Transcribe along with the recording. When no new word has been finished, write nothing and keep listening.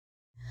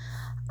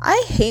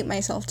I hate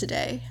myself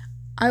today.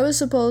 I was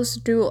supposed to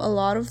do a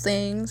lot of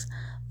things,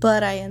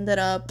 but I ended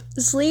up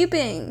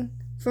sleeping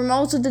for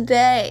most of the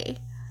day.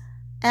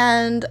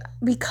 And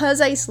because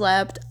I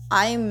slept,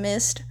 I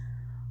missed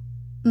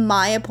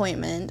my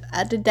appointment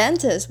at the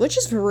dentist, which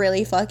is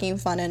really fucking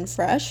fun and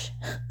fresh.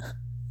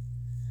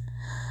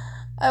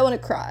 I want to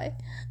cry.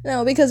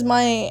 No, because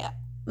my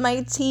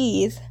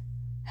teeth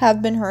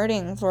have been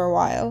hurting for a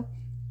while.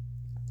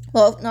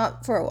 Well,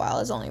 not for a while.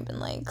 It's only been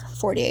like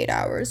 48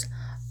 hours.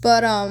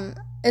 But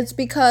it's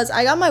because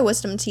I got my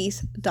wisdom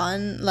teeth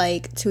done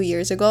like 2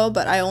 years ago,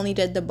 but I only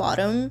did the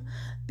bottom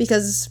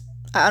because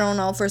I don't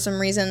know, for some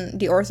reason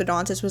the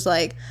orthodontist was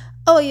like,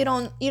 "Oh, you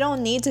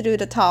don't need to do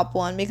the top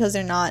one because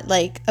they're not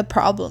like a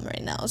problem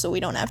right now, so we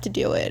don't have to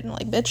do it." And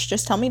like, bitch,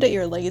 just tell me that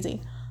you're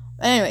lazy.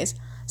 Anyways,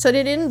 so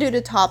they didn't do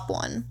the top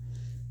one.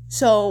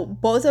 So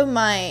both of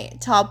my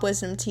top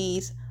wisdom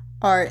teeth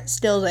are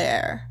still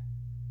there,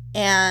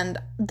 and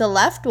the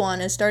left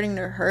one is starting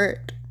to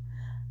hurt.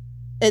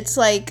 It's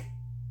like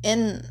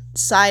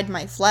inside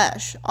my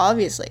flesh,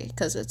 obviously,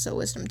 because it's a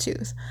wisdom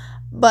tooth.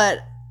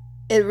 But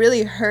it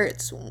really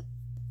hurts,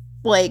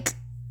 like,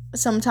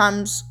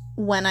 sometimes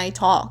when I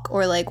talk,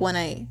 or like when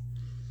I,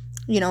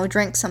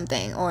 drink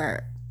something,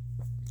 or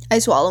I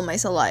swallow my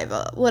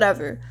saliva,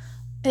 whatever.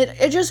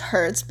 It just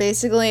hurts,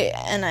 basically,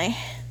 and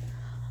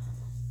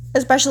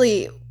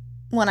especially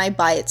when I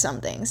bite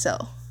something,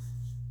 so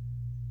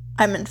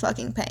I'm in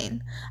fucking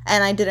pain.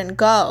 And I didn't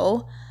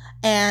go.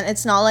 And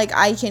it's not like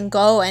I can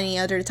go any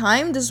other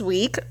time this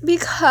week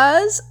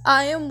because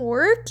I am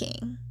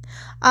working.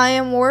 I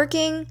am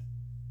working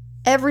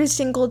every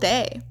single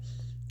day.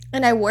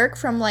 And I work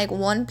from like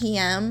 1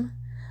 p.m.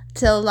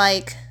 till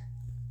like,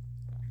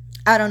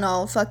 I don't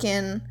know,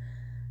 fucking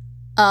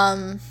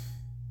 10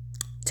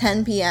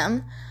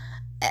 p.m.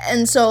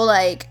 And so,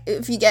 like,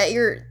 if you get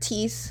your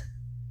teeth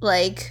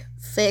like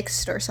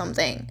fixed or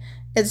something,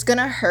 it's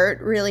gonna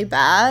hurt really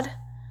bad.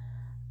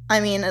 I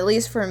mean, at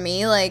least for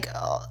me, like,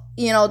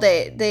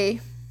 they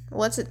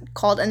what's it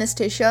called,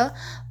 anesthesia.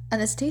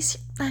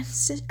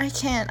 I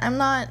can't, I'm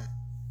not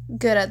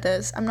good at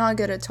this. I'm not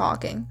good at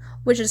talking,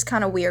 which is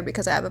kind of weird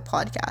because I have a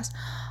podcast.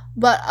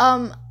 But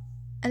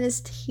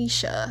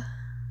anesthesia,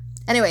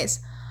 anyways,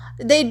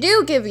 they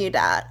do give you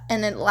that,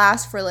 and it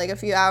lasts for like a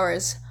few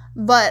hours.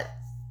 But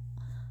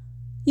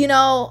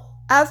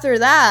after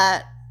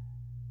that,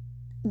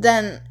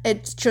 then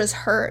it just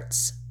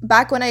hurts.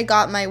 Back when I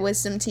got my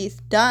wisdom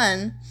teeth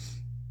done,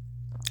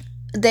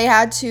 they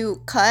had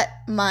to cut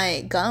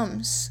my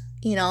gums,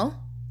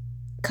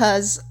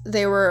 because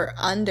they were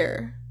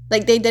under.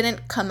 Like, they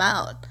didn't come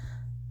out.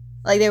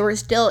 Like, they were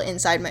still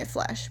inside my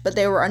flesh, but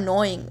they were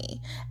annoying me.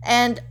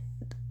 And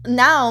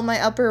now my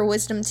upper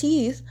wisdom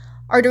teeth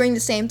are doing the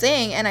same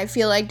thing, and I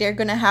feel like they're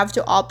gonna have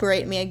to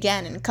operate me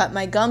again and cut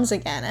my gums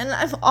again. And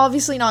I'm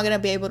obviously not gonna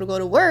be able to go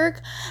to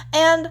work.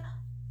 And,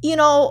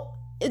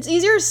 it's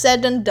easier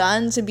said than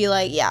done to be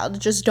like, yeah,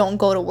 just don't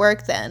go to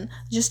work then.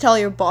 Just tell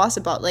your boss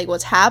about, like,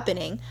 what's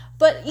happening.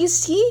 But you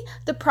see,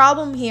 the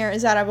problem here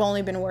is that I've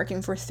only been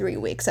working for 3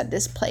 weeks at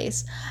this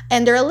place.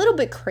 And they're a little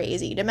bit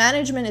crazy. The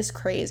management is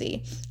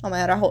crazy. Oh my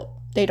god, I hope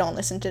they don't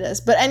listen to this.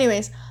 But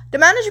anyways, the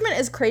management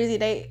is crazy.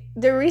 They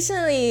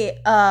recently,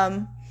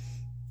 I'm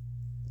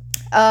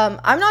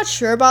not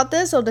sure about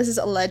this, so this is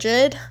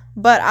alleged.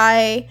 But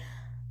I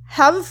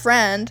have a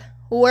friend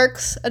who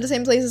works at the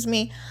same place as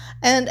me.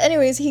 And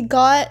anyways, he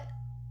got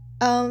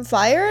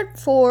fired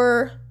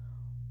for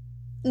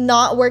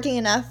not working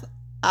enough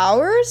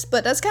hours,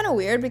 but that's kind of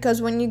weird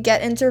because when you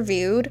get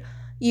interviewed,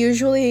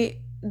 usually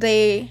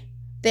they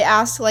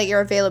ask like your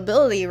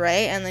availability,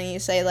 right? And then you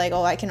say like,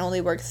 "Oh, I can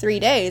only work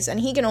 3 days," and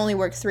he can only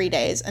work 3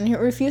 days, and he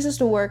refuses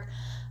to work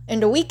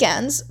in the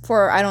weekends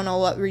for I don't know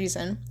what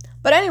reason.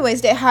 But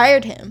anyways, they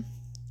hired him,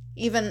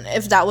 even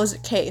if that was the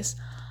case,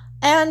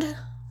 and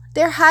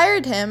they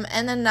hired him,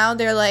 and then now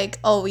they're like,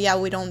 "Oh yeah,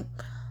 we don't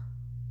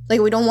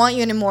want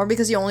you anymore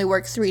because you only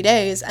work 3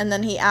 days." And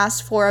then he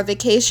asked for a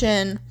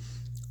vacation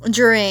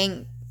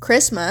during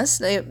Christmas,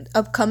 the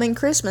upcoming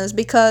Christmas,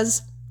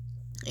 because,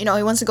 he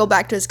wants to go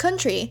back to his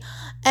country.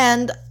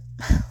 And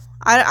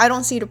I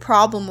don't see the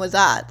problem with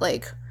that.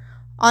 Like,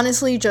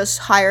 honestly, just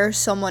hire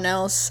someone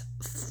else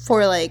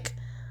for, like,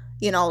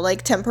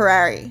 like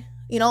temporary.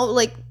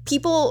 Like,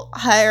 people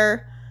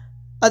hire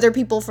other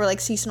people for, like,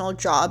 seasonal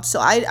jobs.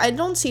 So I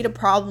don't see the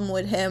problem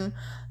with him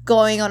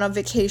going on a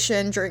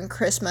vacation during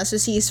Christmas to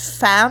see his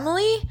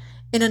family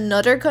in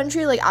another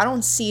country. Like, I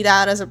don't see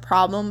that as a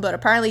problem, but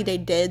apparently they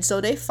did, so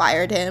they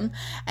fired him.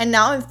 And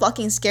now I'm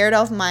fucking scared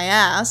off my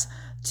ass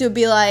to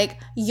be like,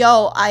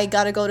 yo, I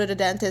gotta go to the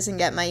dentist and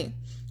get my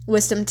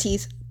wisdom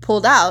teeth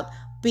pulled out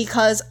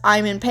because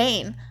I'm in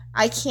pain.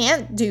 I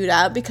can't do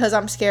that because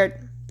I'm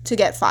scared to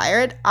get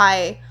fired.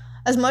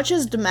 As much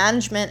as the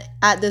management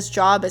at this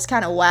job is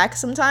kind of whack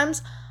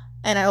sometimes,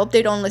 and I hope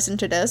they don't listen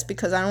to this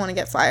because I don't want to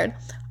get fired.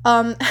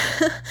 I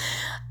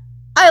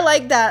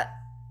like that,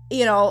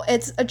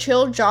 it's a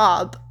chill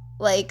job.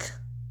 Like,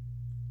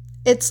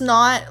 it's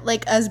not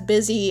like as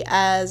busy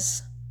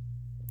as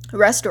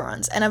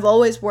restaurants, and I've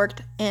always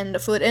worked in the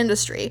food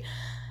industry,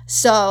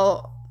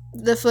 So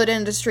the food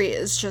industry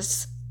is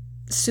just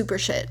super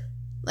shit.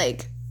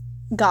 Like,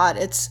 God,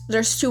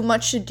 there's too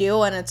much to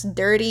do, and it's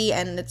dirty,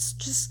 and it's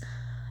just,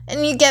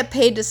 and you get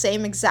paid the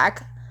same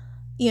exact,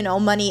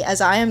 money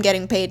as I am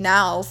getting paid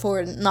now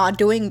for not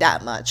doing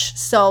that much.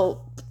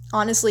 So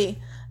honestly,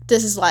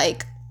 this is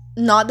like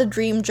not the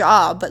dream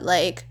job, but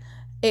like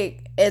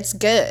it's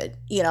good,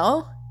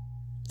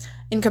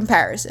 in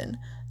comparison.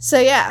 So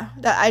yeah,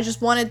 I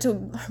just wanted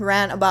to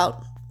rant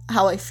about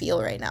how I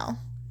feel right now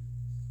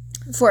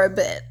for a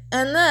bit.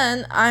 And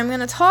then I'm going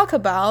to talk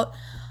about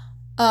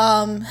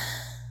I'm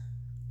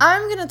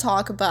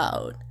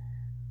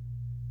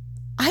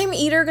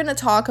either going to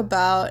talk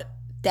about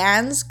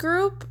Dan's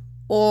group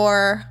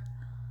or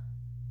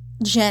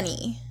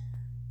Jenny.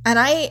 And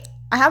I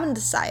haven't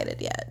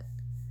decided yet.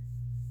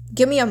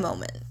 Give me a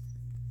moment.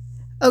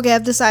 Okay,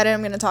 I've decided I'm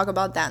going to talk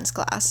about dance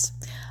class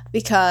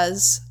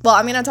because, well,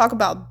 I'm going to talk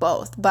about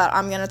both, but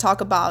I'm going to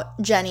talk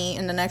about Jenny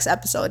in the next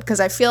episode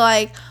because I feel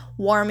like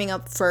warming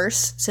up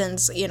first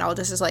since,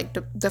 this is like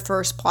the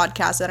first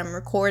podcast that I'm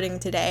recording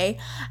today.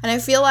 And I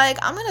feel like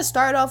I'm going to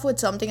start off with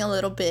something a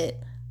little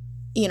bit,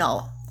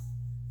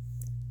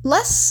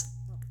 less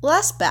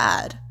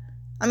bad.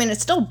 I mean,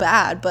 it's still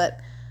bad, but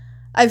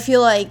I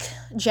feel like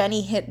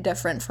Jenny hit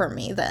different for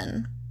me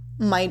than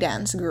my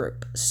dance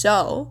group.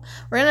 So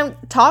we're gonna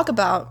talk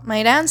about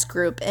my dance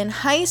group in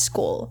high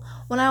school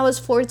when I was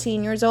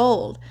 14 years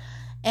old.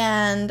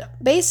 And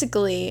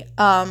basically,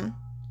 the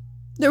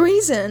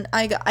reason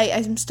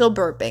I'm still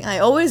burping, I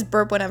always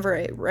burp whenever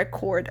I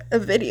record a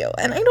video,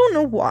 and I don't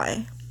know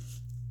why.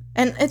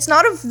 And it's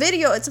not a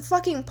video, it's a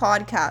fucking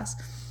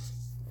podcast.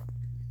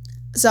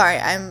 Sorry,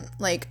 I'm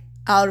like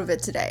out of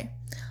it today.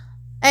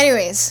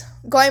 Anyways,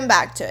 going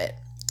back to it.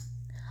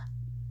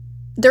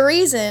 The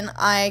reason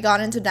I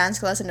got into dance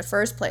class in the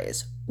first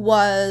place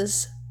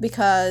was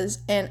because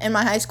in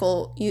my high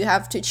school, you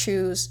have to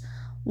choose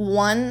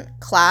one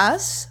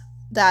class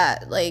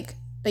that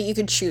you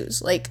could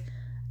choose. Like,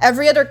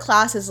 every other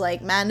class is,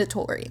 like,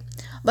 mandatory.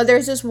 But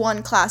there's this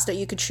one class that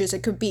you could choose.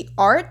 It could be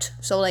art,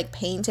 so, like,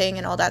 painting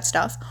and all that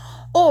stuff.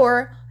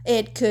 Or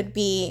it could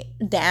be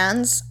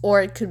dance,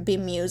 or it could be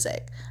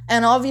music.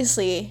 And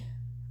obviously,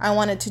 I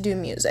wanted to do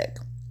music.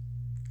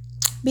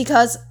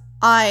 Because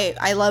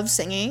I love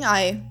singing,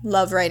 I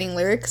love writing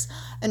lyrics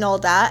and all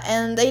that,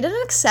 and they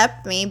didn't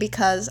accept me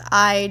because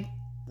I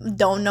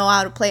don't know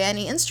how to play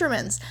any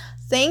instruments.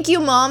 Thank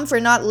you, Mom, for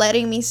not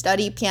letting me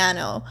study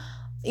piano,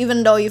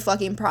 even though you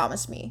fucking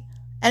promised me.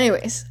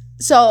 Anyways,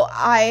 so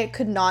I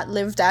could not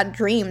live that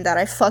dream that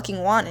I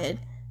fucking wanted.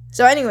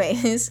 So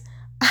anyways,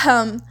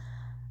 I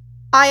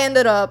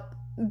ended up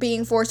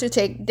being forced to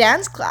take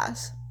dance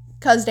class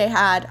because they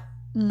had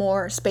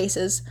more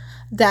spaces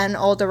than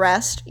all the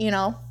rest,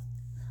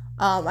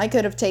 I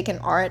could have taken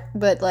art,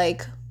 but,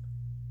 like,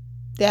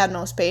 they had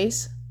no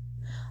space.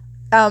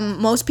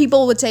 Most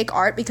people would take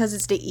art because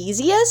it's the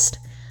easiest,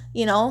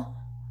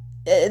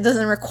 It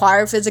doesn't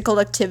require physical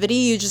activity.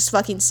 You just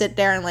fucking sit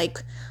there and,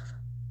 like,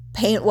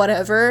 paint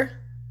whatever,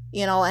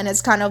 and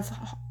it's kind of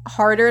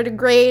harder to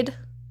grade,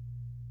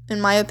 in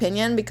my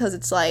opinion, because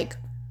it's, like,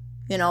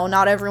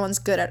 not everyone's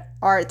good at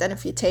art, and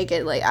if you take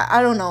it, like,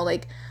 I don't know,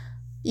 like,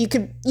 you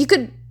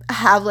could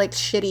have, like,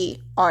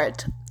 shitty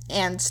art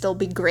and still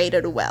be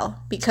graded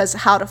well, because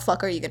how the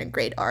fuck are you gonna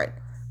grade art,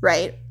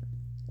 right?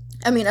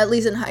 I mean, at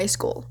least in high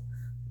school.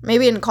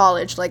 Maybe in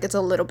college, like, it's a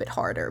little bit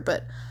harder,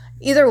 but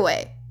either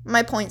way,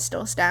 my point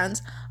still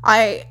stands.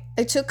 I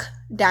took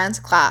dance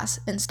class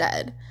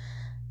instead,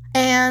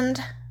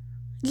 and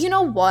you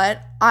know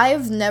what?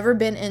 I've never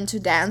been into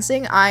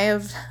dancing. I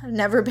have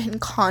never been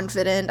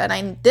confident, and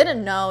I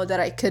didn't know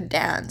that I could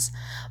dance.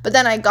 But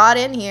then I got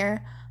in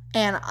here,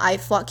 and I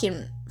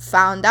fucking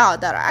found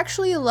out that I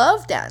actually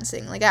love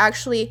dancing. Like, I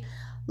actually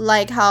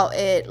like how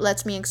it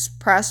lets me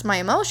express my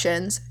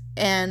emotions,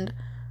 and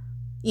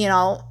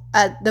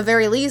at the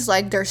very least,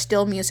 like, there's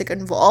still music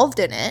involved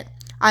in it.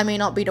 I may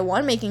not be the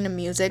one making the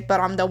music, but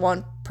I'm the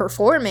one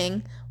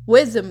performing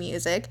with the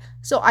music,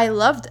 so I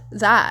loved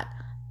that.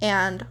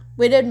 And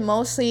we did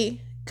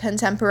mostly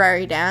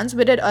contemporary dance.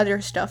 We did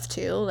other stuff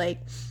too,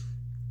 like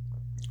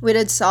we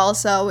did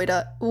salsa,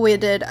 we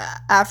did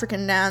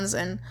African dance,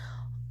 and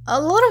a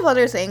lot of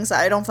other things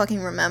that I don't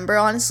fucking remember,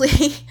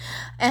 honestly.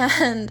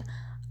 And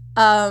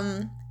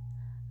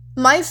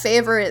my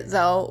favorite,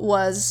 though,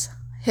 was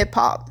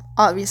hip-hop,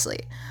 obviously,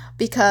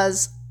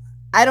 because,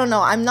 I don't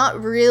know, I'm not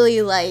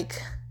really,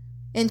 like,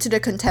 into the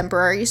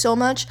contemporary so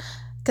much,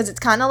 because it's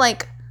kind of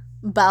like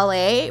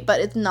ballet, but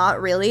it's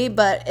not really,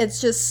 but it's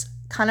just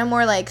kind of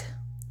more like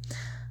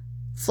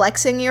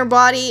flexing your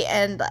body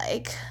and,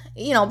 like,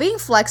 being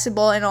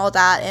flexible and all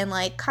that, and,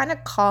 like, kind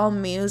of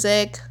calm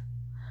music,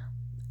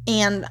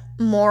 and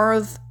more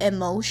of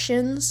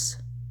emotions,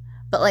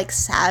 but, like,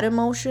 sad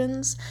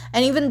emotions.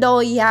 And even though,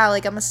 yeah,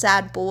 like, I'm a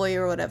sad boy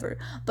or whatever,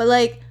 but,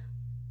 like,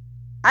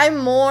 I'm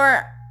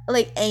more,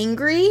 like,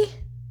 angry,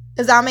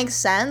 if that makes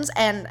sense.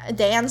 And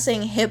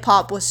dancing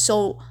hip-hop was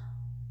so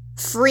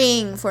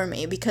freeing for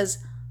me because,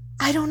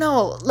 I don't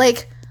know,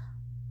 like,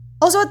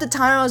 Also, at the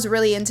time, I was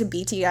really into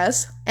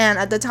BTS, and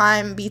at the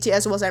time,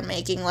 BTS wasn't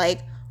making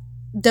like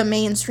the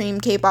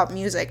mainstream K-pop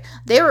music.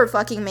 They were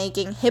fucking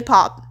making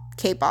hip-hop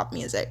K-pop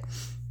music.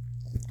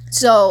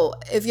 So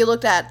if you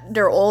looked at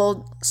their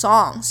old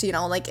songs,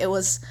 like it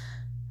was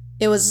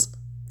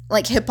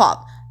like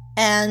hip-hop,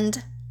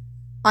 and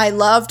I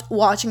loved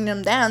watching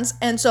them dance,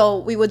 and so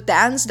we would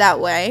dance that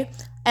way,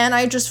 and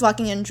I just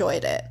fucking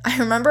enjoyed it. I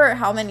remember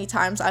how many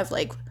times I've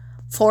like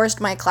forced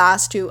my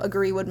class to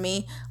agree with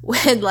me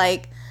with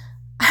like,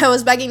 I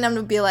was begging them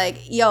to be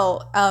like,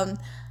 yo,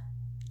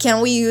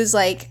 can we use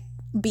like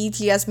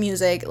BTS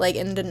music like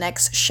in the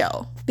next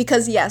show?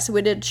 Because yes,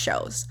 we did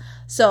shows.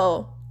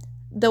 So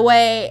the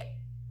way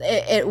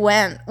it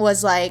went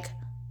was like,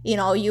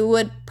 you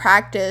would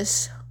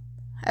practice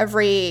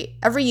every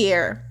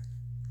year.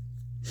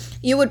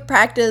 You would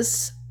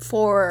practice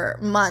for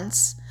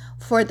months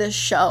for this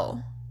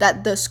show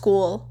that the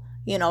school,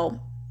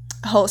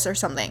 hosts or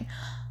something.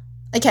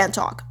 I can't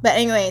talk. But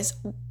anyways,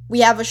 we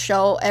have a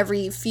show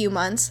every few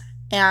months,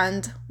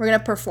 and we're going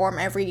to perform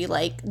every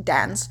like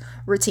dance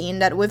routine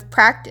that we've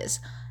practiced.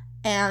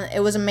 And it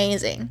was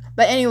amazing.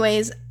 But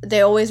anyways,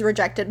 they always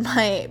rejected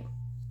my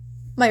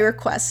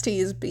request to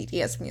use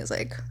BTS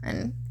music.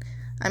 And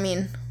I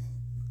mean,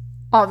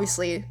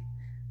 obviously,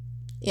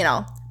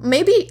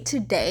 maybe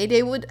today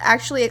they would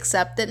actually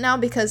accept it now,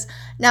 because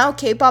now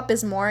K-pop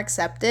is more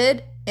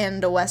accepted in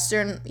the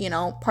Western,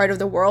 part of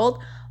the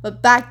world.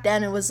 But back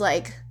then it was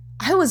like,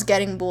 I was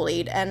getting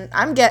bullied, and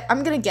I'm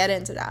gonna get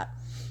into that.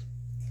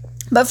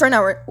 But for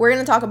now, we're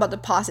gonna talk about the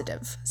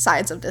positive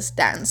sides of this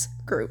dance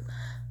group.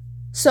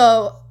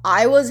 So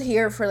I was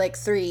here for like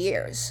 3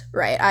 years,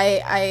 right?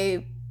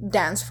 I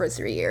danced for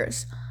 3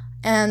 years,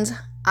 and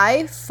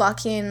I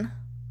fucking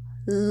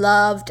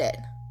loved it.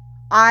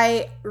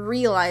 I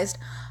realized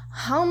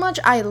how much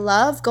I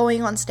love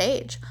going on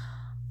stage.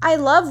 I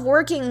love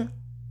working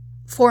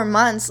for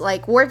months,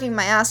 like working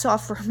my ass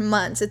off for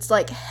months. It's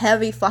like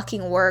heavy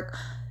fucking work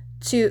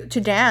to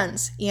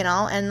dance,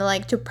 and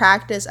like to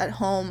practice at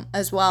home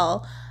as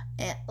well.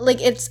 And, like,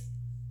 it's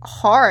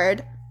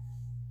hard,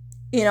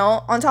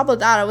 On top of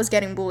that, I was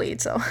getting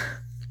bullied, so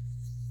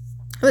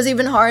it was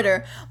even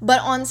harder. But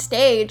on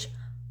stage,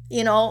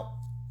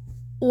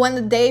 when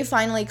the day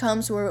finally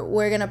comes where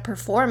we're gonna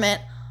perform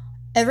it,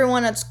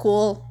 everyone at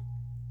school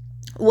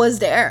was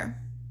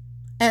there,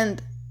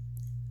 and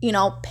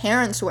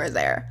parents were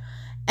there,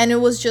 and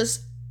it was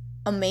just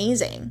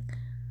amazing.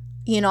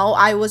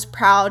 I was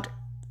proud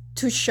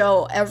to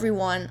show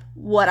everyone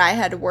what I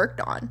had worked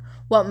on,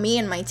 what me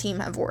and my team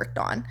have worked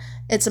on.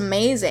 It's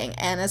amazing,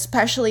 and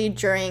especially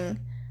during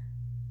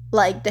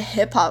like the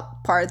hip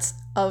hop parts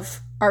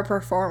of our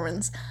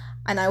performance,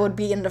 and I would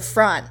be in the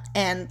front,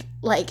 and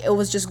like it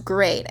was just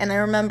great. And I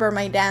remember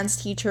my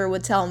dance teacher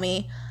would tell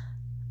me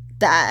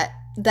that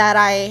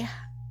I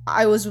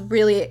was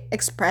really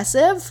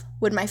expressive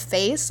with my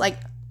face. Like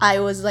I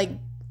was like,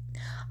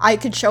 I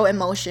could show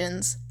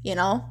emotions,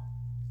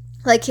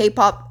 like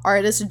K-pop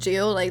artists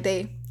do. Like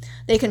they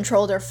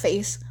control their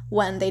face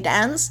when they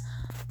dance.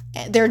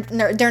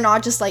 They're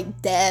not just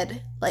like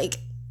dead. Like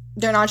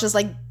they're not just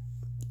like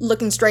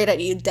looking straight at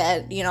you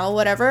dead,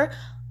 whatever.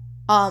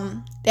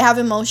 They have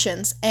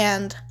emotions,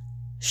 and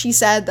she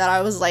said that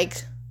I was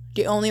like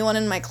the only one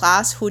in my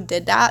class who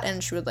did that,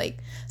 and she would like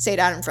say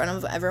that in front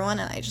of everyone,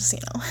 and I just,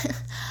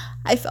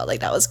 I felt like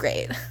that was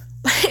great.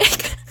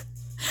 Like,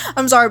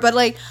 I'm sorry, but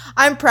like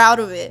I'm proud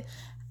of it.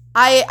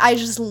 I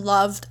just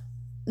loved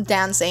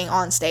dancing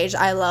on stage.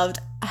 I loved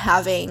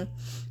having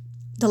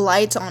the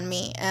lights on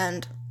me,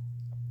 and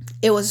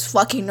it was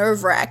fucking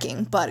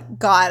nerve-wracking, but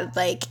God,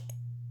 like,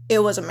 it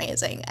was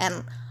amazing,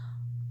 and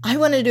I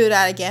want to do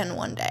that again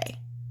one day.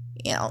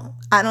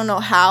 I don't know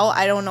how,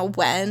 I don't know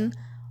when,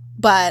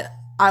 but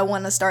I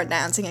want to start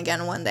dancing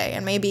again one day,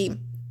 and maybe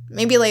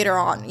later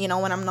on,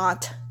 when I'm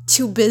not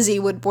too busy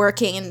with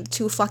working and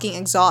too fucking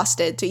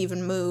exhausted to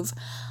even move.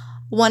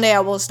 One day I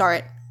will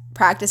start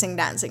practicing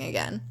dancing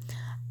again.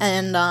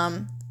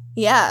 And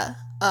yeah.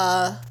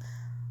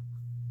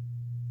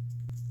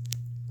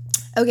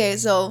 Okay,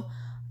 so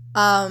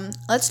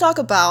let's talk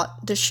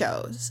about the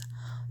shows.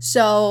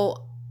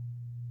 So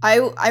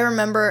I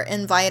remember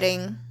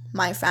inviting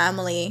my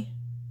family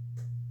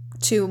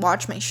to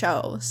watch my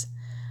shows,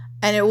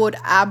 and it would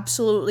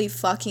absolutely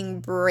fucking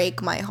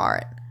break my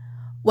heart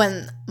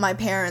when my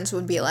parents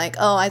would be like,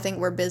 oh, I think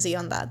we're busy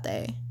on that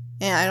day,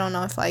 and I don't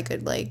know if I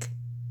could like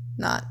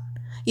not,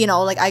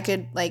 like I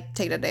could like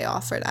take the day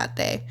off for that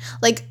day.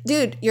 Like,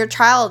 dude, your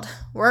child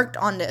worked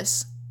on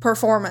this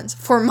performance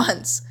for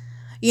months,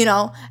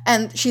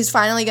 and she's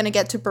finally gonna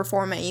get to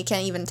perform it. You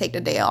can't even take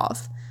the day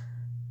off.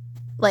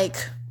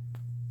 Like,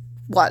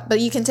 what? But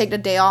you can take the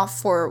day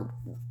off for,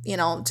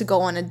 to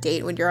go on a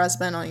date with your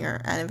husband on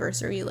your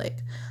anniversary. Like,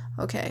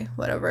 okay,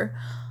 whatever.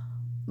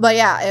 But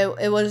yeah,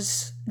 it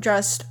was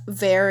just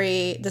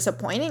very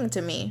disappointing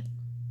to me.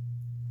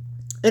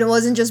 It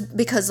wasn't just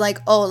because like,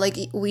 oh, like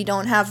we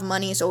don't have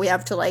money, so we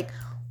have to like,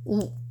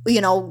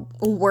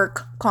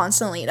 work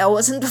constantly. That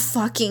wasn't the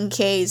fucking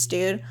case,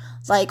 dude.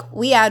 Like,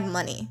 we had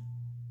money.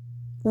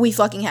 We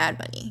fucking had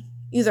money.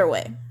 Either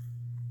way,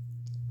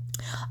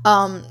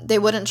 they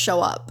wouldn't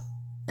show up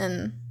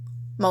in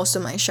most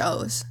of my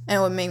shows, and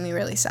it would make me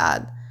really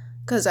sad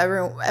because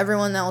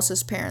everyone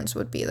else's parents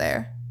would be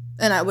there,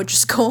 and I would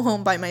just go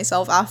home by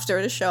myself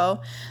after the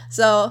show.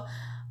 So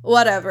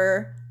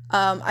whatever.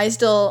 I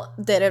still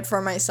did it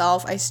for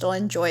myself. I still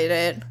enjoyed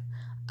it.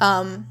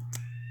 I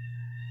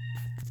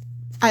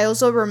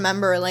also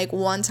remember, like,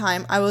 one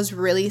time I was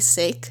really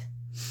sick.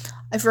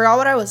 I forgot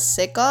what I was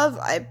sick of.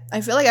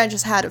 I feel like I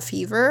just had a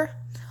fever,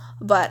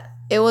 but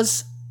it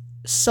was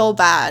so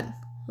bad.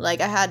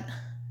 Like,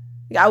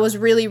 I was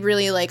really,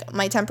 really, like,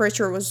 my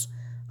temperature was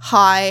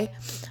high.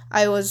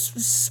 I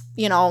was,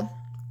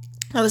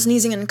 I was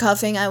sneezing and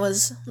coughing. I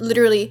was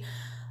literally,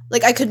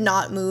 like, I could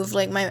not move.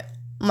 Like,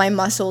 my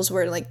muscles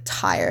were, like,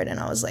 tired, and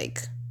I was,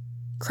 like,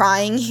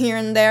 crying here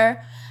and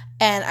there.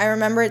 And I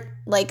remember,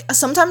 like,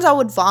 sometimes I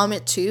would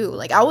vomit too.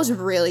 Like, I was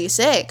really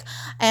sick.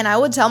 And I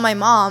would tell my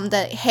mom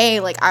that, hey,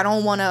 like, I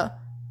don't want to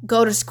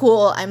go to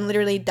school. I'm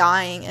literally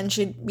dying. And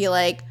she'd be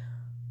like,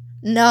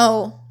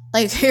 no,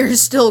 like, you're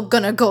still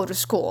gonna go to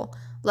school.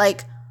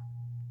 Like,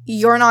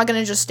 you're not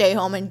gonna just stay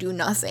home and do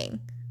nothing.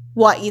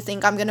 What, you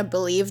think I'm gonna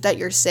believe that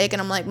you're sick?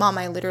 And I'm like, Mom,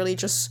 I literally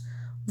just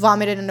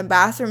vomited in the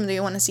bathroom. Do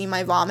you want to see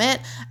my vomit?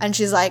 And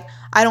she's like,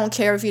 I don't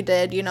care if you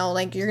did,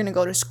 like, you're gonna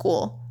go to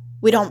school.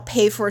 We don't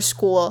pay for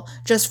school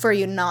just for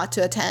you not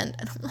to attend.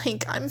 And I'm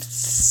like, I'm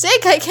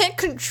sick. I can't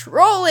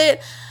control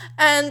it.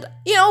 And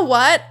you know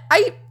what?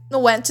 I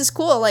went to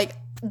school. Like,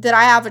 did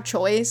I have a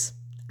choice?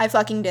 I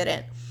fucking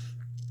didn't.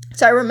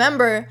 So I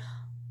remember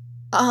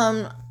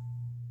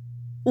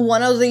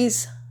one of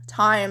these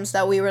times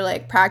that we were,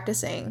 like,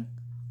 practicing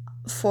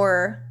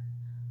for,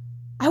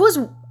 I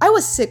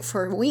was sick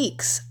for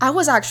weeks. I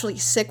was actually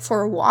sick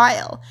for a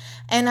while,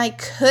 and I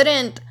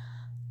couldn't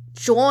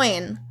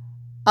join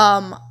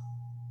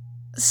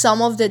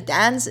some of the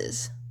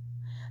dances.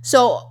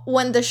 So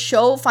when the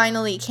show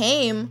finally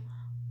came,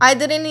 I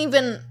didn't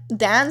even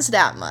dance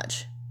that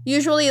much.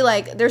 Usually,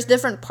 like, there's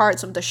different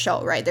parts of the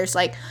show, right? There's,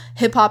 like,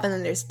 hip-hop, and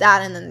then there's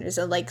that, and then there's,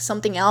 like,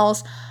 something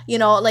else.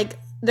 Like,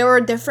 there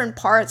were different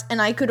parts,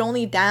 and I could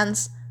only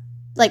dance,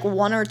 like,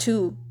 1 or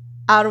 2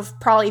 out of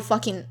probably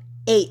fucking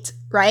 8,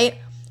 right?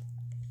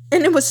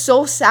 And it was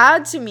so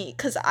sad to me,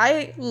 because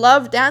I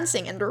love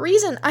dancing, and the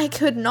reason I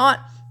could not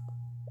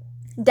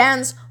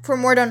dance for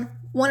more than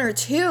 1 or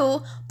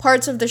 2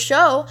 parts of the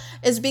show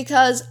is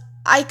because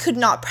I could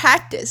not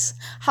practice.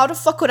 How the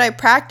fuck would I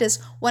practice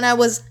when I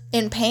was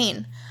in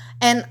pain?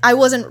 And I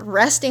wasn't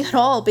resting at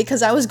all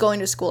because I was going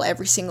to school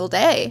every single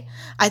day.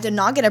 I did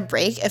not get a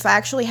break. If I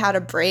actually had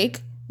a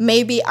break,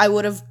 maybe I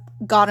would have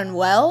gotten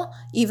well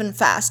even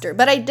faster,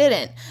 but I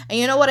didn't. And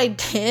you know what I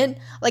did?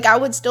 Like, I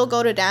would still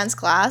go to dance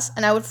class,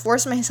 and I would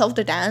force myself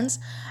to dance,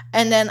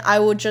 and then I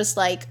would just,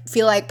 like,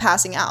 feel like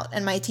passing out.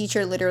 And my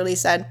teacher literally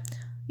said,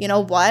 you know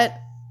what?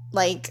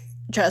 Like,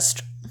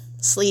 just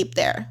sleep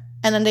there.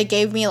 And then they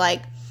gave me,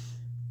 like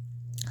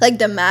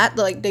the mat,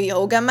 like, the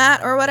yoga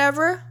mat or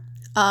whatever.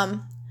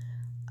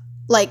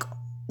 Like,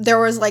 there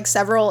was, like,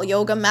 several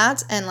yoga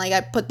mats, and, like, I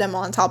put them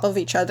on top of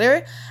each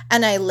other,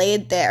 and I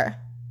laid there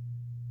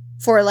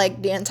for,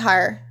 like, the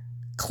entire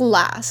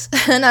class.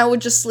 And I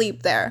would just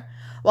sleep there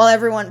while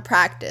everyone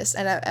practiced.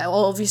 And I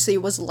obviously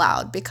was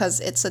loud because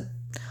it's a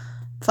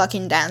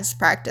fucking dance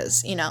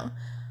practice,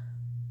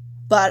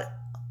 But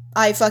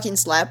I fucking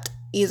slept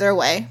either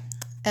way,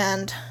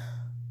 and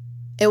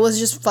it was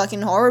just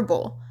fucking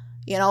horrible.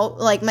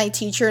 Like, my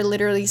teacher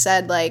literally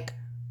said, like,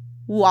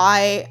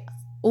 why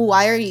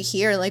are you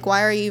here? Like,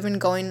 why are you even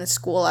going to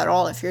school at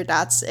all if you're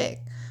that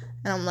sick?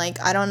 And I'm like,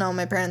 I don't know,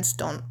 my parents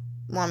don't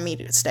want me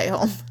to stay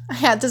home. I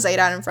had to say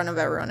that in front of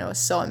everyone. It was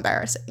so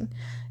embarrassing.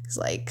 It's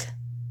like,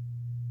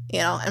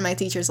 and my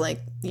teacher's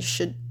like, you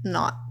should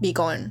not be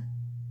going,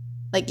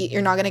 like,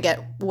 you're not gonna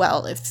get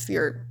well if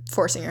you're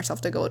forcing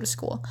yourself to go to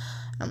school.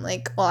 And I'm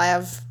like, well, I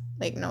have,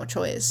 like, no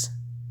choice.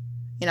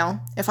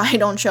 If I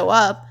don't show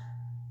up,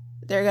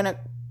 they're gonna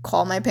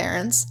call my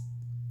parents,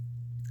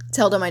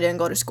 tell them I didn't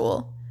go to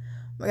school.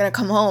 We're gonna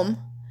come home,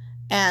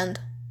 and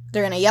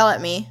they're gonna yell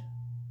at me,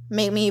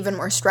 make me even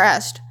more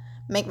stressed,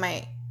 make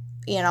my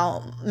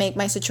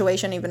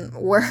situation even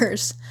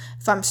worse.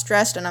 If I'm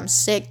stressed and I'm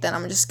sick, then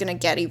I'm just gonna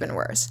get even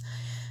worse.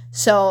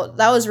 So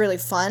that was really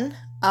fun.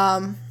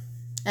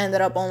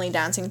 Ended up only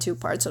dancing 2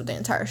 parts of the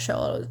entire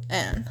show,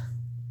 and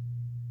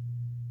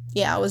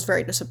yeah, I was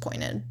very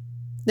disappointed.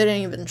 They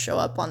didn't even show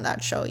up on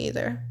that show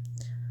either.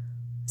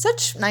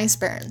 Such nice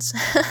parents.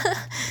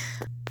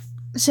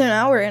 So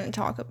now we're gonna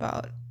talk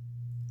about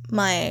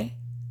my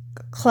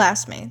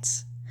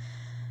classmates.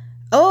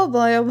 Oh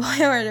boy,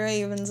 where do I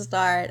even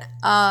start?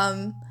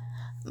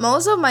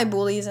 Most of my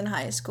bullies in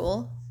high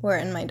school were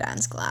in my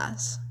dance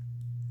class.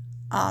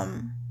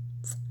 God,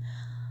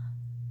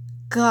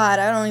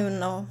 I don't even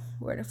know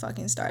where to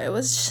fucking start. It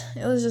was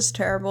just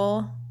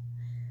terrible.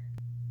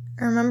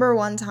 I remember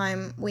one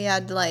time we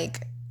had,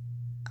 like,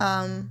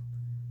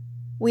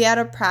 we had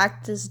a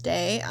practice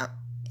day,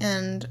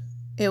 and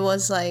it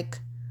was, like,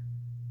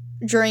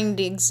 during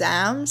the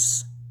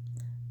exams.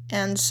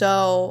 And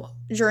so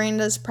during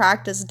this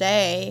practice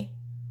day,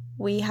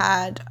 we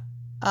had,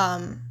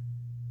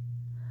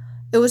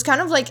 it was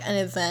kind of like an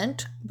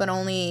event, but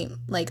only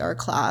like our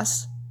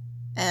class,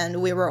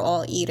 and we were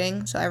all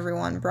eating, so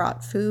everyone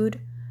brought food,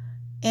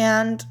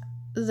 and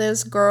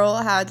this girl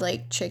had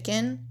like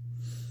chicken,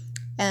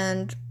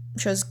 and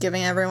she was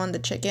giving everyone the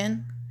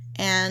chicken,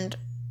 and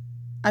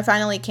I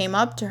finally came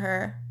up to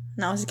her,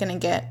 and I was gonna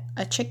get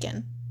a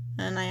chicken,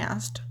 and I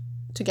asked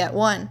to get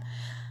one,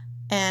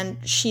 and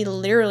she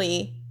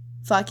literally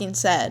fucking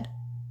said,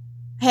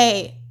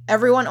 "Hey,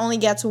 everyone only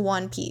gets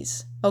one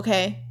piece,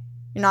 okay?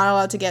 You're not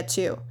allowed to get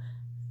two."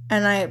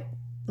 And I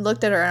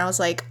looked at her and I was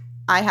like,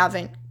 I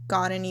haven't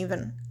gotten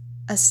even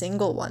a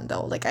single one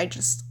though. Like,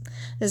 this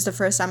is the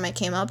first time I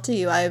came up to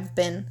you. I've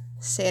been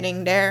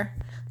sitting there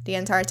the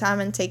entire time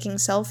and taking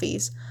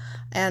selfies.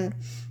 And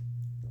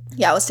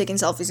yeah, I was taking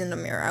selfies in the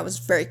mirror. I was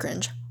very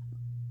cringe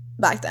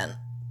back then.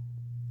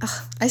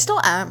 I still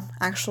am,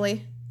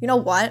 actually. You know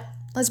what?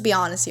 Let's be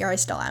honest here, I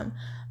still am.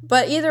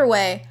 But either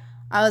way,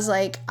 I was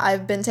like,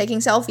 I've been taking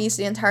selfies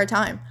the entire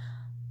time.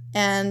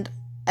 And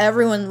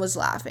everyone was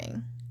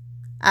laughing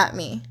at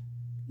me,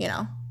 you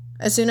know.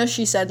 As soon as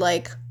she said,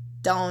 like,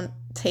 don't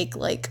take,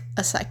 like,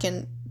 a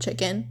second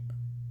chicken,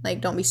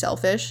 like, don't be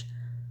selfish,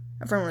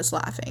 everyone was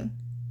laughing.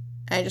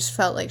 And I just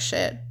felt like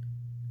shit.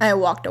 And I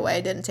walked away.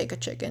 I didn't take a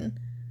chicken.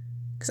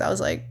 Because I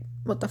was like,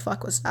 what the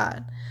fuck was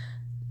that?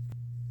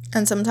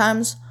 And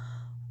sometimes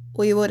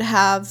we would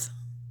have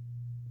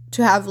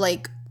to have,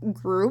 like,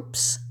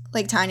 groups,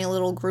 like, tiny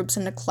little groups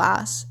in the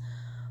class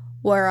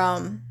where,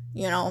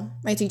 you know,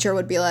 my teacher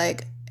would be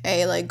like,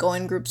 hey, like, go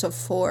in groups of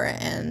 4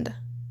 and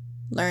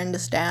learn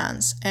this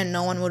dance, and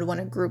no one would want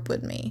to group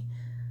with me.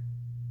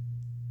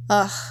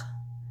 Ugh.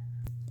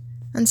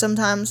 And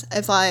sometimes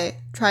if I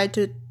tried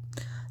to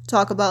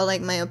talk about,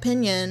 like, my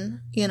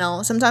opinion, you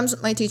know, sometimes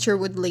my teacher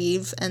would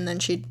leave, and then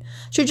she'd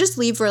just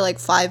leave for, like,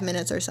 5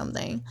 minutes or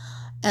something,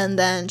 and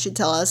then she'd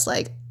tell us,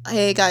 like,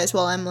 hey, guys,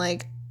 while I'm,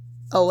 like,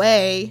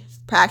 away,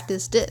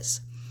 practice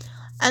this.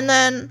 And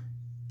then,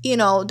 you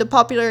know, the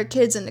popular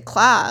kids in the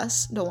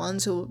class, the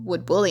ones who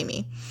would bully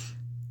me,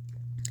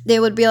 they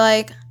would be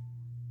like,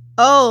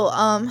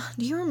 oh,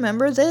 do you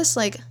remember this?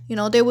 Like, you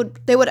know, they would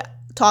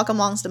talk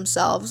amongst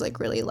themselves, like,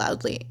 really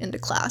loudly in the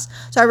class.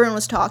 So everyone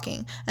was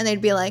talking, and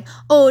they'd be like,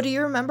 oh, do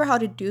you remember how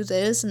to do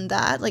this and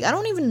that? Like, I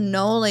don't even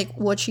know, like,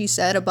 what she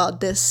said about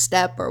this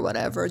step or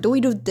whatever. Do we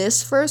do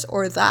this first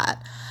or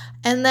that?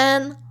 And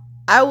then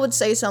I would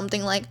say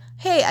something like,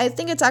 hey, I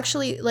think it's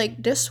actually,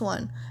 like, this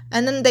one.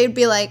 And then they'd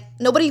be like,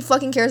 nobody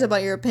fucking cares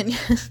about your opinion.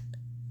 And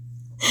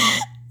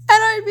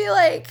I'd be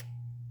like,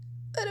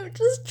 but I'm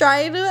just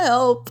trying to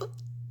help.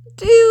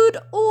 Dude,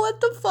 what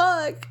the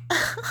fuck?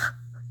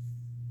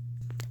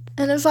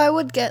 And if I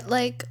would get,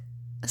 like,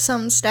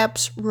 some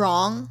steps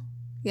wrong,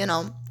 you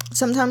know,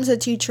 sometimes a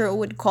teacher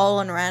would call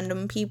on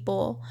random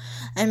people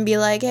and be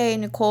like, hey,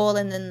 Nicole,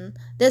 and then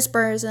this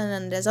person,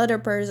 and this other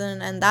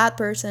person, and that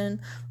person,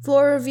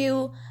 floor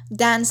review,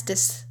 dance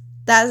this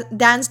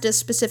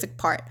specific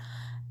part.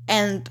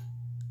 And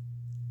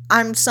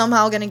I'm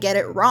somehow gonna get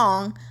it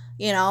wrong,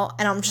 you know,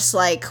 and I'm just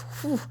like,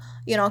 whew,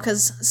 you know,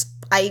 because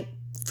I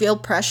feel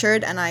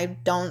pressured, and I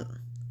don't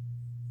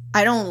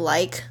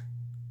like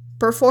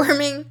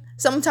performing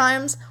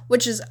sometimes,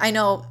 which is, I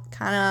know,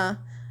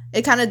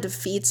 it kind of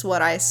defeats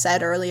what I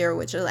said earlier,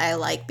 which is I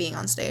like being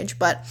on stage.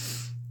 But,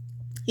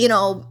 you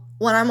know,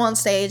 when I'm on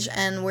stage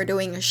and we're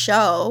doing a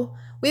show,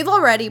 we've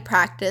already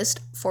practiced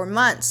for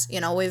months,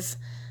 you know, we've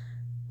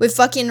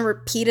fucking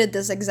repeated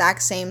this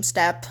exact same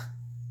step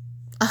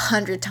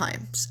 100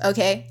 times,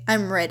 okay?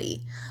 I'm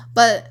ready.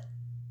 But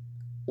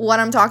what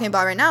I'm talking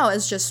about right now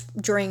is just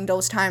during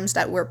those times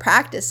that we're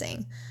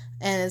practicing,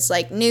 and it's,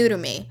 like, new to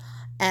me,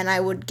 and I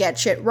would get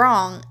shit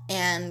wrong,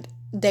 and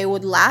they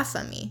would laugh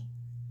at me.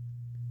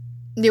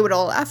 They would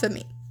all laugh at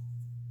me.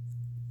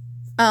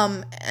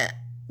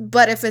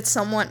 But if it's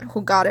someone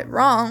who got it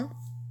wrong,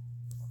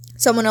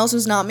 someone else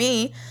who's not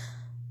me,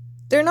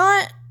 they're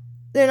not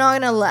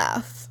gonna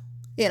laugh.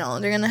 You know,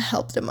 they're gonna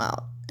help them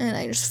out. And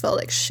I just felt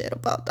like shit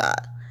about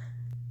that.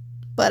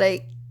 But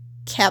I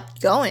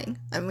kept going.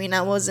 I mean,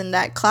 I was in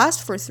that class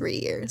for 3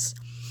 years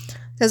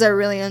because I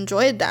really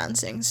enjoyed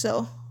dancing.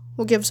 So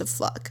who gives a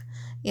fuck,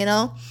 you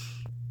know?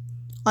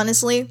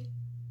 Honestly,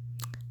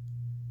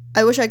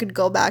 I wish I could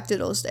go back to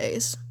those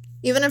days.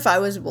 Even if I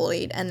was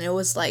bullied and it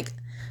was, like,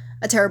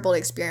 a terrible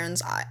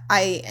experience,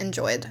 I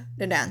enjoyed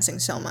the dancing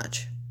so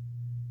much.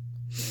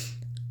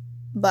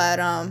 But,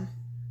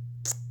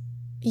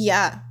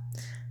 yeah.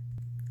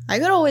 I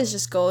could always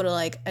just go to,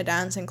 like, a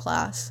dancing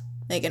class,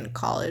 like, in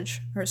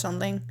college or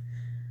something.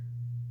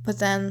 But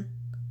then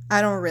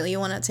I don't really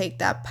want to take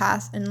that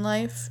path in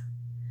life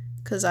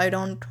because I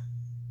don't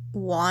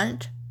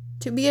want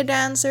to be a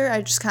dancer.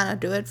 I just kind of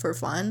do it for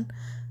fun.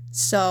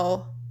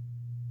 So,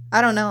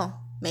 I don't know.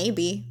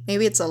 Maybe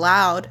it's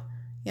allowed.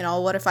 You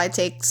know, what if I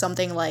take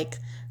something like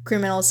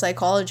criminal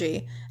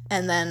psychology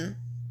and then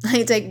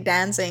I take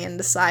dancing and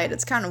decide?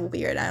 It's kind of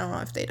weird. I don't know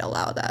if they'd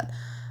allow that.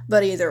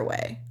 But either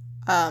way,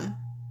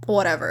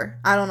 whatever.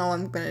 I don't know what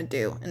I'm going to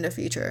do in the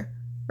future.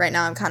 Right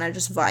now, I'm kind of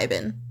just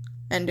vibing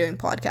and doing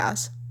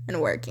podcasts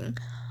and working.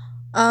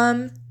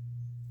 I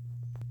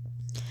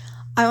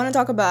want to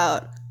talk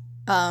about,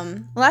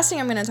 last thing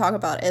I'm going to talk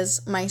about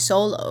is my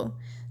solo.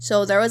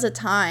 So there was a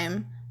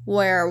time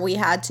where we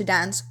had to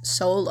dance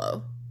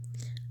solo.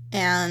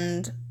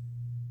 And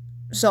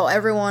so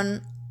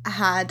everyone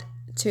had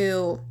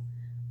to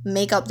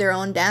make up their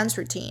own dance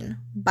routine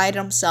by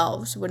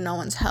themselves with no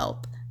one's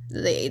help.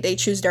 They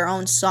choose their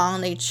own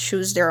song, they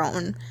choose their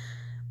own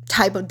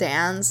type of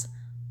dance.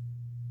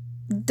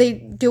 They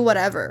do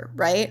whatever,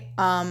 right?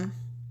 And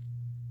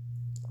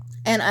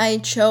I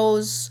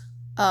chose,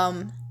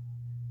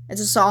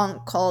 it's a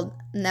song called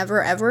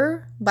Never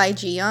Ever by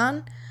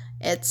Jiyeon.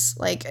 It's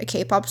like a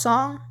K-pop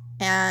song,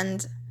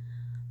 and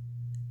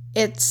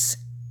it's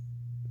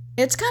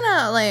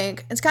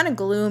kind of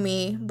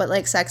gloomy, but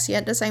like sexy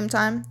at the same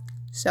time.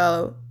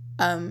 So,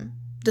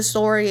 the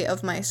story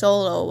of my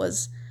solo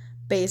was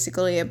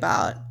basically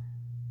about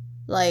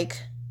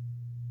like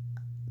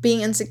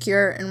being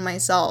insecure in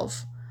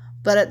myself,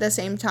 but at the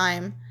same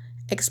time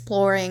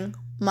exploring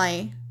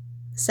my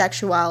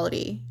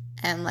sexuality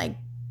and like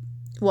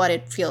what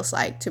it feels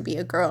like to be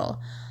a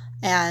girl,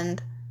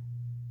 and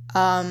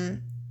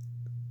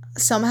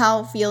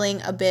somehow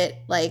feeling a bit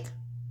like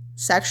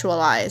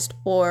sexualized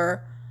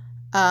or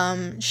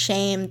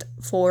shamed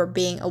for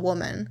being a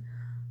woman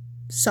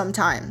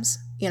sometimes,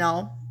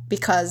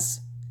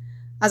 because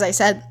as I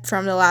said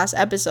from the last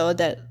episode,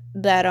 that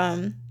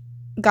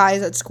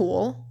guys at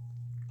school,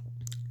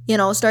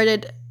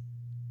 started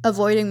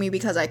avoiding me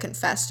because I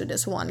confessed to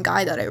this one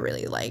guy that I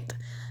really liked.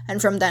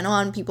 And from then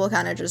on, people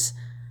kind of just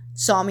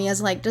saw me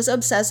as like this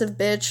obsessive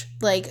bitch.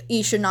 Like,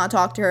 you should not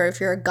talk to her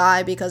if you're a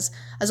guy, because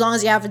as long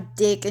as you have a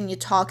dick and you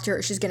talk to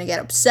her, she's gonna get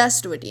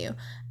obsessed with you.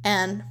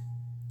 And,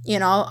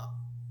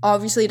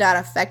 obviously that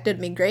affected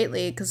me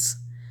greatly, because,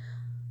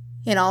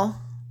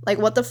 like,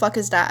 what the fuck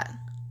is that,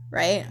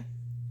 right?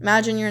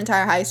 Imagine your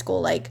entire high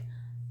school, like,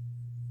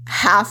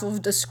 half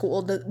of the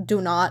school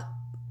do not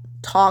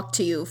talk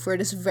to you for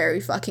this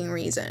very fucking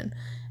reason.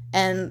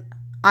 And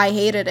I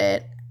hated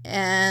it,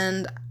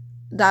 and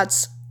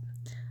that's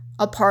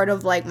a part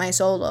of, like, my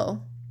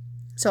solo.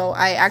 So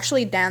I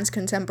actually danced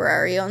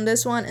contemporary on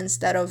this one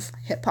instead of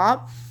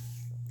hip-hop,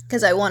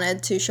 because I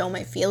wanted to show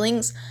my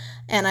feelings,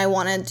 and I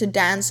wanted to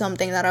dance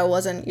something that I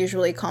wasn't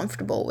usually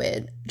comfortable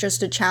with, just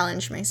to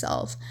challenge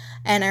myself.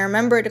 And I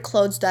remember the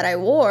clothes that I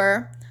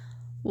wore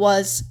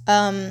was,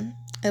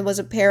 it was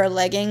a pair of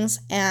leggings,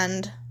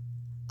 and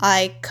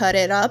I cut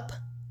it up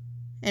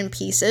in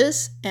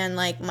pieces, and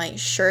like my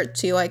shirt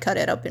too, I cut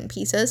it up in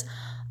pieces.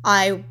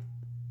 I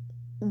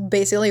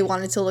basically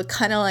wanted to look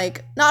kind of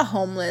like, not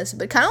homeless,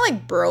 but kind of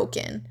like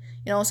broken.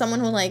 Someone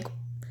who like,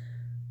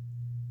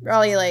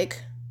 probably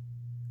like,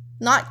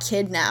 not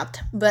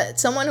kidnapped, but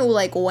someone who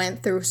like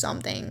went through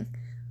something,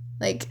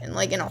 like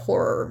in a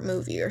horror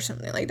movie or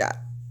something like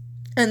that.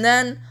 And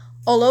then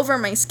all over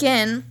my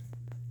skin,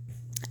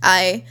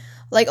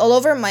 all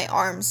over my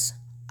arms,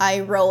 I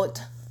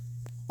wrote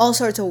all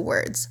sorts of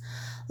words,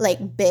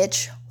 like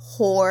bitch,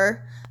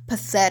 whore,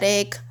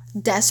 pathetic,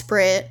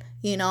 desperate,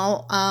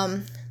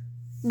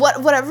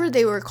 whatever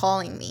they were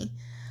calling me.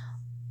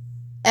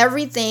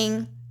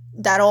 Everything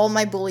that all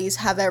my bullies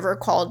have ever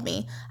called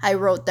me, I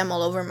wrote them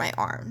all over my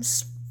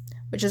arms,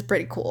 which is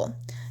pretty cool,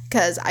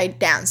 because I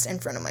danced in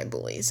front of my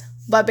bullies.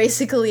 But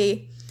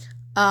basically,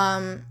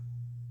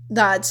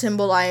 that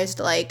symbolized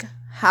like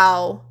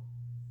how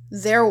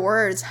their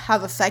words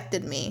have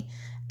affected me,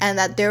 and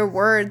that their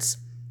words,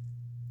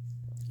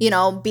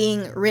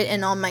 being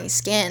written on my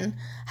skin,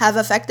 have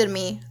affected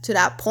me to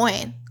that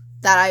point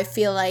that I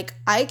feel like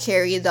I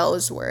carry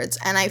those words,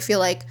 and I feel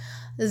like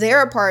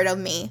they're a part of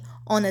me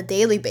on a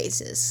daily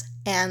basis,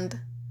 and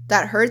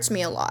that hurts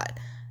me a lot.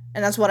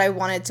 And that's what I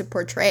wanted to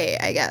portray,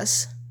 I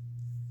guess.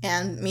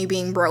 And me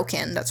being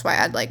broken, that's why I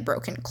had like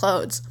broken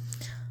clothes.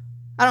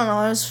 I don't know,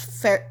 I was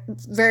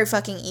very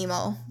fucking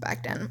emo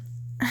back then.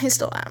 I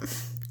still am.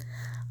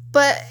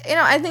 But,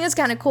 I think it's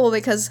kind of cool,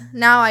 because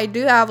now I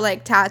do have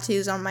like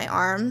tattoos on my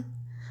arm,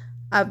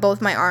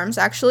 both my arms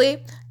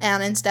actually,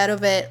 and instead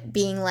of it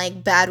being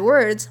like bad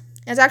words,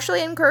 it's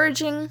actually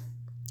encouraging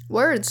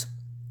words.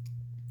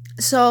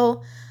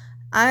 So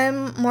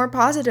I'm more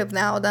positive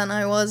now than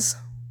I was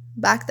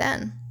back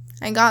then.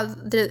 I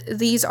got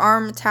these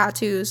arm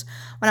tattoos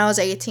when I was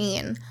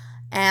 18,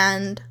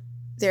 and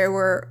they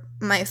were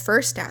my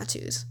first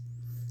tattoos.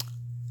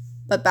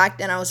 But back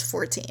then I was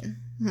 14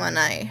 when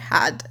I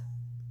had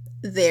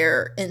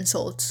their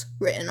insults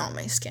written on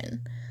my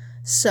skin.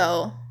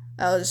 So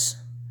that was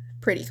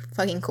pretty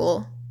fucking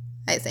cool,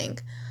 I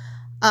think.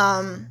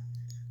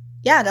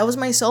 Yeah, that was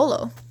my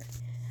solo.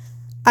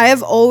 I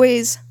have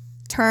always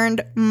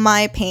turned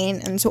my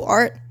pain into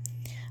art.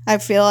 I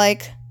feel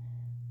like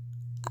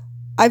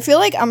I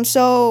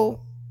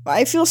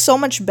feel so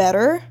much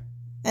better,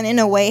 and in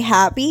a way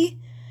happy,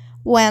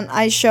 when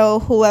I show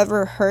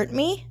whoever hurt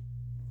me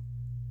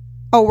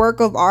a work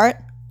of art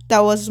that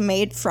was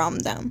made from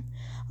them.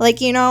 Like,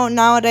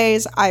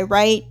 nowadays I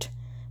write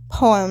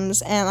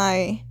poems, and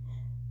I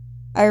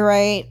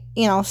write,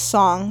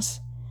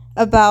 songs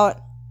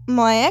about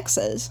my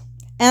exes.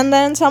 And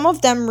then some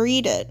of them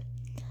read it.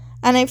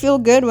 And I feel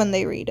good when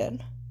they read it.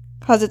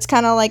 Because it's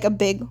kind of like a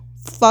big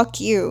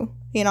fuck you,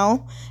 you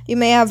know? You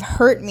may have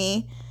hurt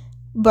me,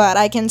 but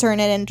I can turn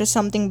it into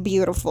something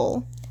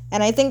beautiful.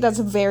 And I think that's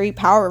very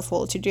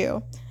powerful to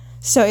do.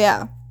 So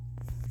yeah.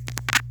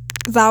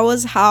 That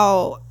was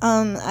how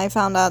I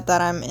found out that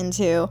I'm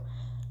into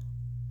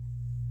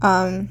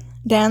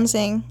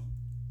dancing.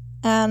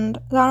 And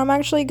that I'm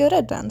actually good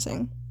at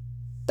dancing.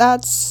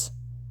 That's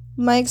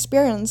my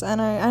experience.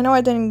 And I know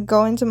I didn't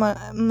go into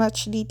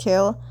much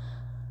detail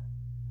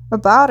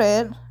about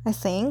it, I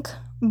think,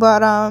 but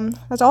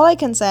that's all I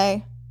can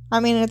say. I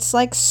mean, it's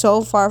like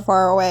so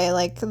far away,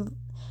 like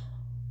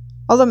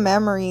all the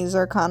memories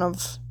are kind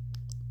of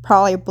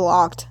probably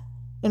blocked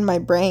in my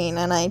brain,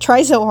 and I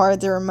try so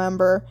hard to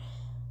remember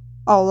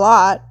a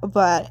lot,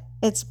 but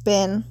it's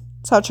been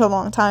such a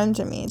long time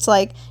to me. It's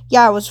like,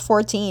 yeah, I was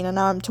 14 and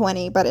now I'm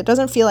 20, but it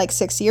doesn't feel like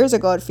 6 years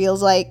ago. It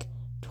feels like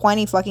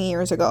 20 fucking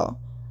years ago,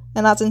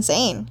 and that's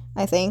insane.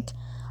 I think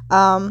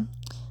a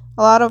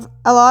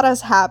lot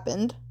has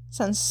happened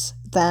since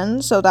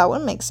then, so that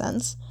would make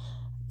sense.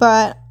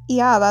 But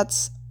yeah,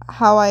 that's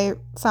how I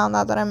found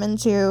out that I'm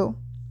into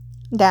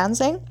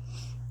dancing.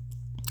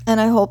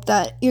 And I hope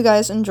that you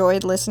guys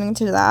enjoyed listening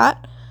to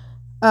that.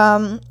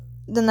 The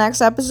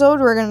next episode,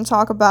 we're going to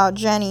talk about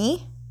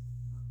Jenny,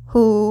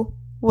 who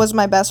was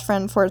my best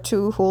friend for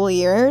 2 whole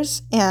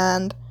years.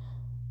 And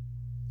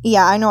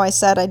yeah, I know I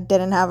said I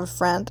didn't have a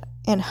friend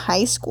in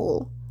high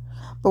school,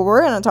 but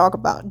we're going to talk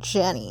about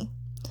Jenny.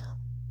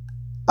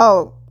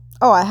 Oh,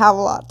 I have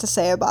a lot to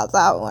say about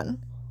that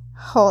one.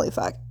 Holy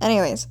fuck.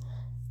 Anyways,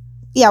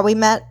 yeah, we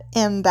met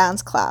in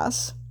dance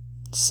class.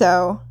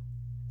 So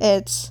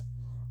it's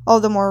all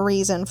the more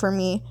reason for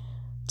me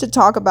to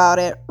talk about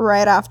it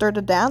right after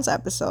the dance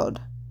episode,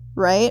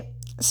 right?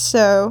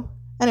 So,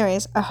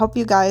 anyways, I hope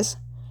you guys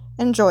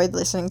enjoyed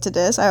listening to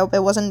this. I hope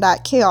it wasn't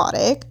that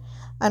chaotic.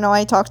 I know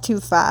I talk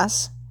too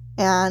fast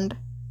and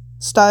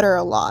stutter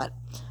a lot,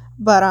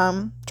 but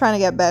I'm trying to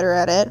get better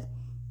at it.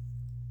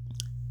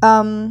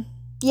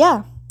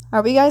 Yeah, I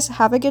hope you guys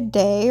have a good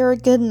day or a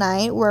good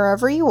night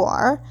wherever you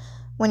are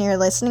when you're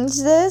listening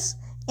to this,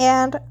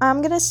 and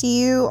I'm gonna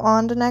see you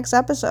on the next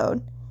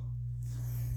episode.